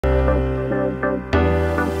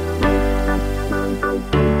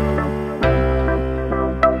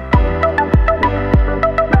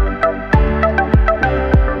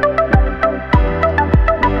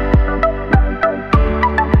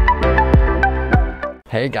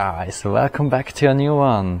Hey guys, welcome back to a new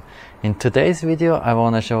one. In today's video I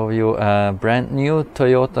want to show you a brand new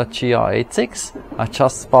Toyota GR86 I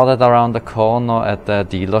just spotted around the corner at the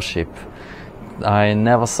dealership. I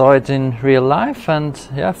never saw it in real life and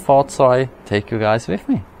yeah, thought so I take you guys with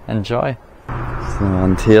me. Enjoy! So,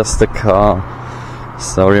 and here's the car.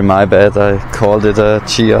 Sorry, my bad, I called it a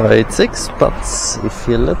GR86, but if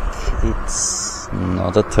you look, it's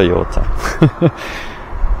not a Toyota.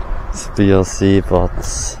 It's BRZ, but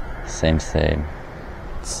same.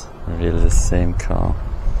 It's really the same car.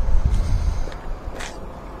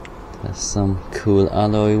 There's some cool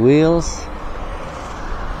alloy wheels,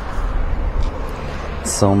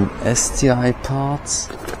 some STI parts,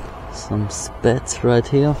 some spats right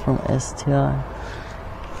here from STI.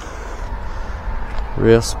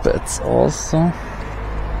 Rear spats also.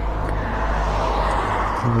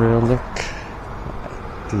 Rear look.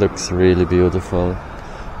 It looks really beautiful.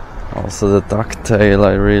 Also the ducktail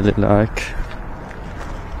I really like.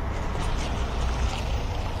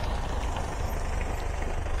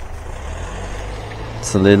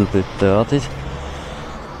 It's a little bit dirty.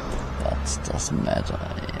 That doesn't matter.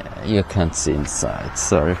 Yeah, you can't see inside.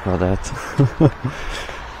 Sorry for that.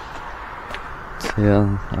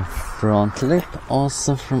 Here a front lip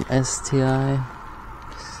also from STI.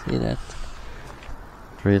 See that?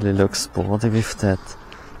 Really looks sporty with that.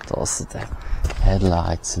 Also the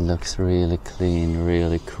headlights looks really clean,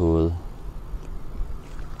 really cool.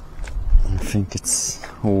 I think it's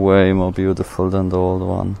way more beautiful than the old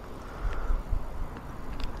one.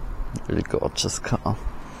 Really gorgeous car.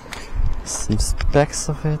 Some specs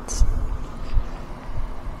of it.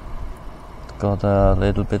 Got a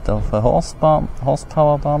little bit of a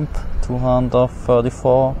horsepower bump,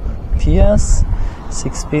 234 PS,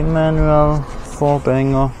 6-speed manual,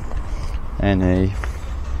 4-banger, NA.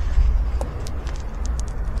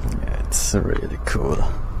 Yeah, it's really cool.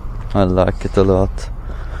 I like it a lot.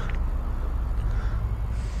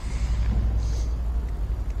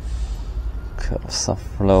 Curves are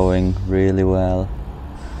flowing really well.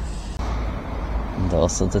 And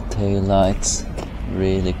also the tail lights,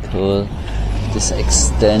 really cool. This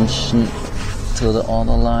extension to the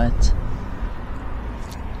other light.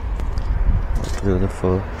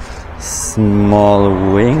 Beautiful.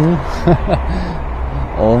 Small wing.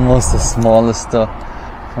 Almost the smallest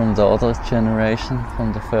from the other generation,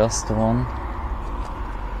 from the first one.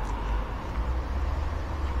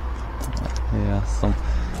 Yeah, some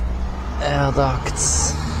air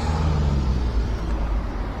ducts.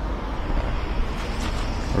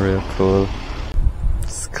 Real cool.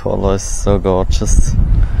 This color is so gorgeous.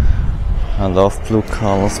 I love blue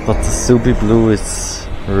colors, but the Subi blue is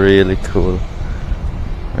really cool.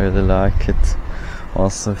 Really like it.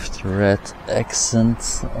 Also with the red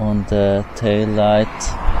accents on the tail light.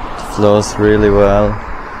 It flows really well.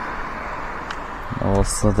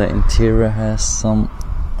 Also the interior has some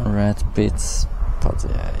red bits, but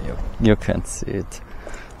yeah, you can't see it.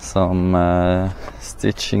 Some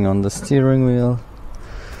stitching on the steering wheel,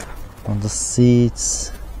 on the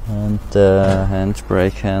seats and the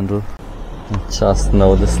handbrake handle. I just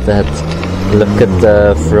noticed that. Look at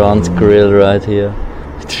the front grille right here.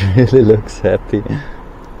 It really looks happy.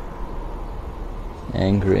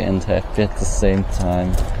 Angry and happy at the same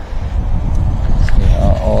time. There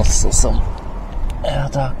are also some air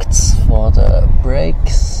ducts for the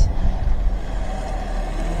brakes.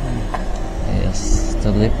 Here's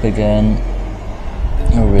the lip again.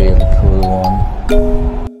 A really cool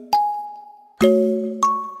one.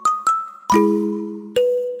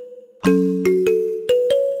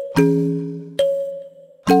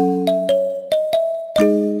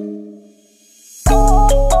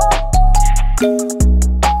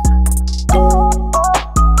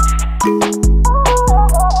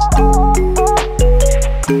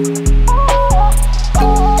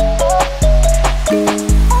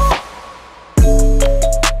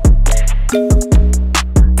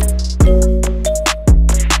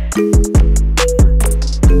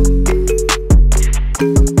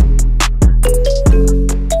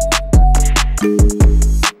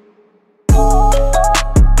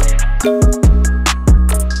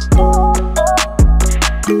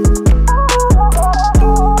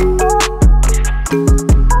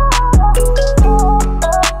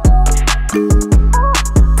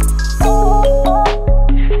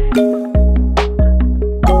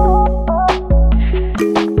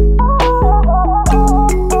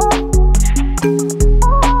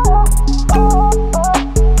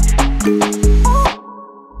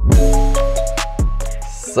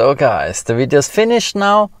 So guys, the video is finished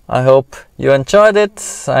now. I hope you enjoyed it.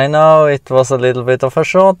 I know it was a little bit of a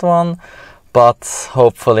short one, but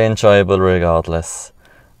hopefully enjoyable regardless.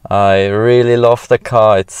 I really love the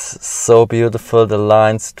car. It's so beautiful, the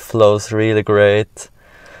lines, it flows really great.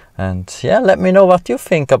 And yeah, let me know what you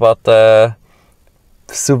think about the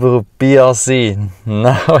Subaru BRZ.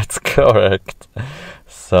 Now it's correct.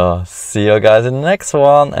 So see you guys in the next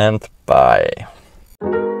one, and bye.